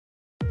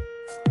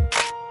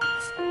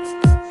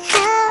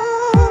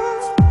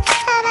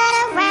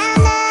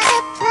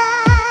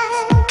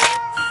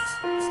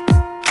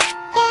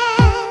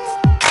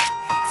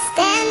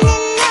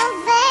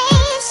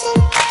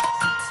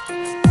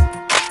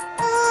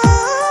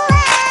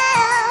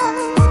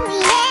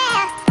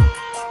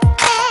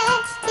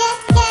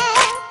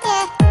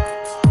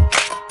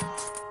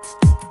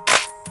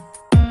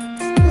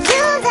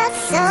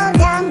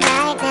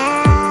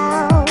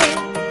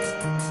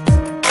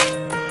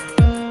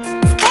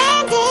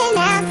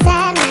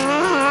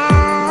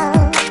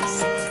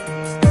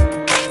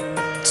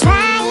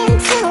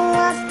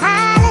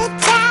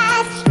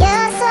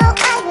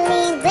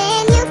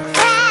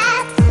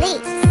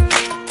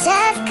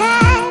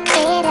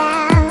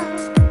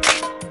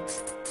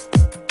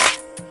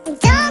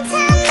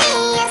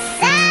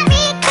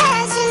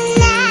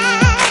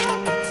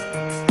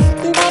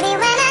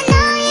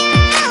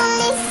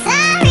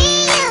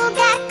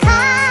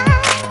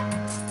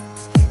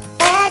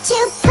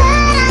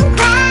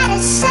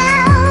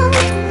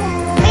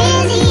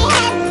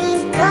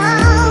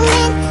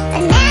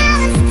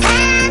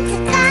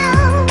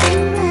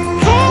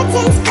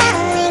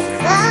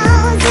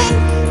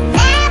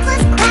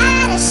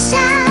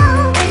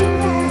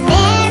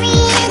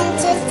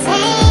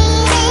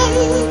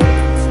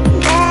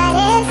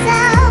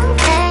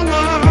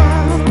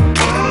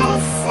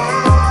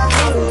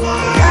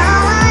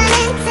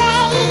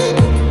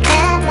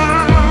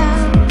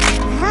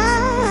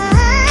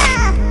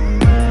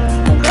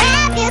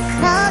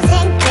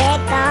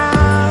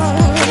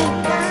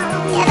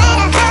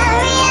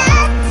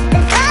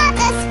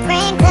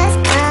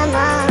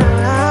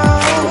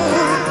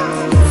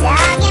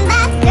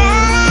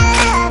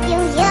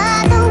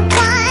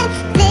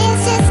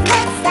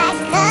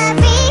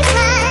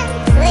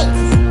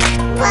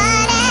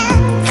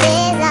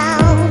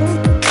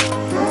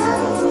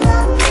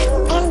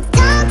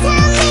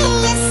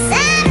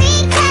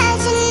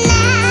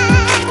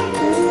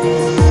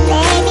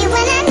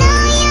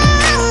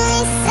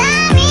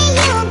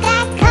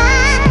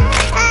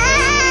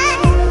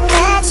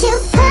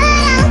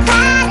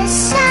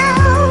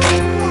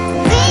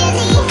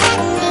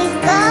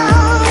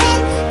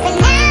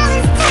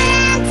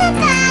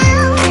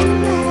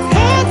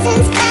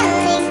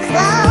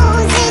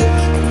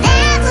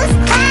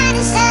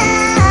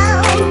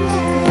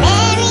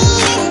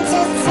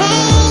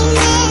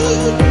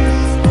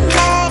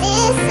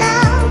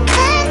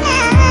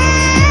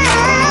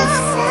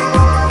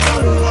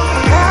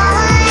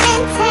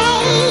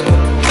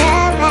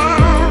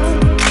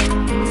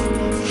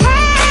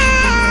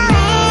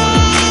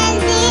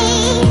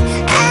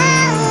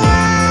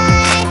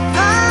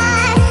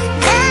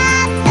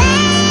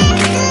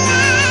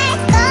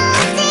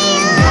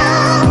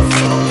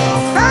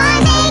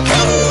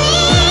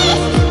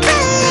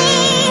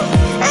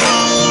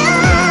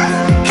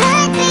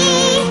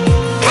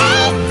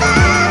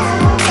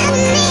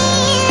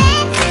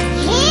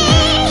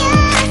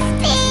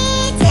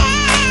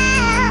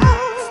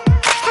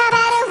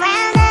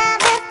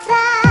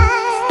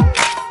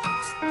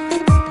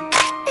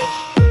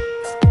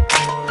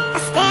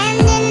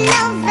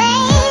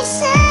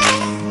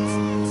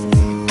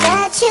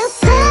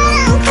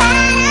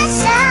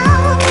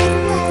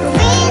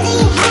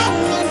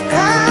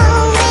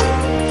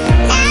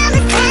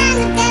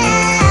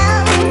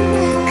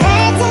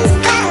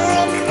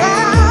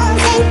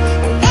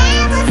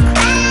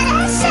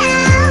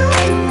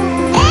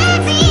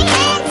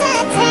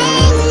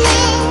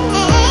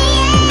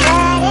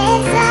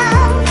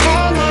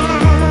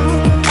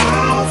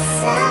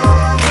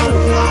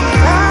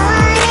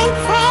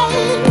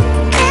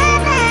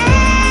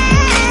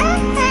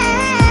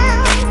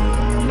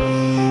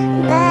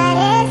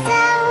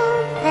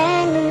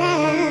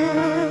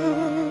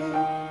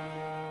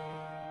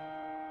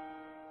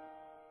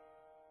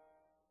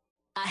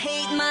I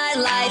hate my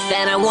life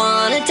and I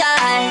wanna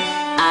die.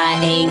 I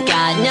ain't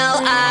got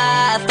no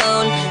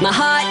iPhone. My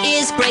heart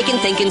is breaking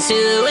thinking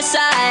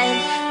suicide.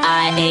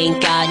 I ain't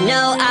got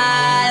no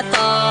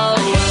iPhone.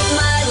 I hate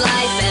my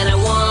life and I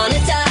wanna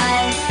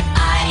die.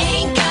 I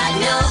ain't got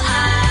no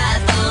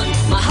iPhone.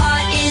 My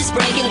heart is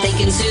breaking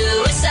thinking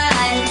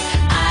suicide.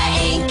 I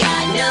ain't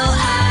got no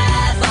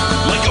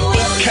iPhone. Like a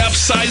boat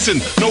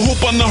capsizing, no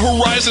hope on the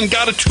horizon.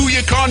 Got a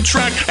 2-year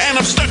contract and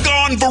I'm stuck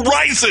on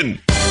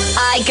Verizon.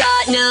 I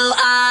got no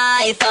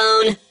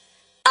iPhone.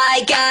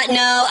 I got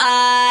no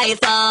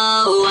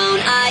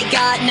iPhone. I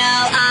got no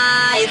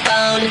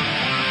iPhone.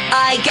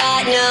 I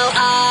got no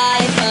iPhone.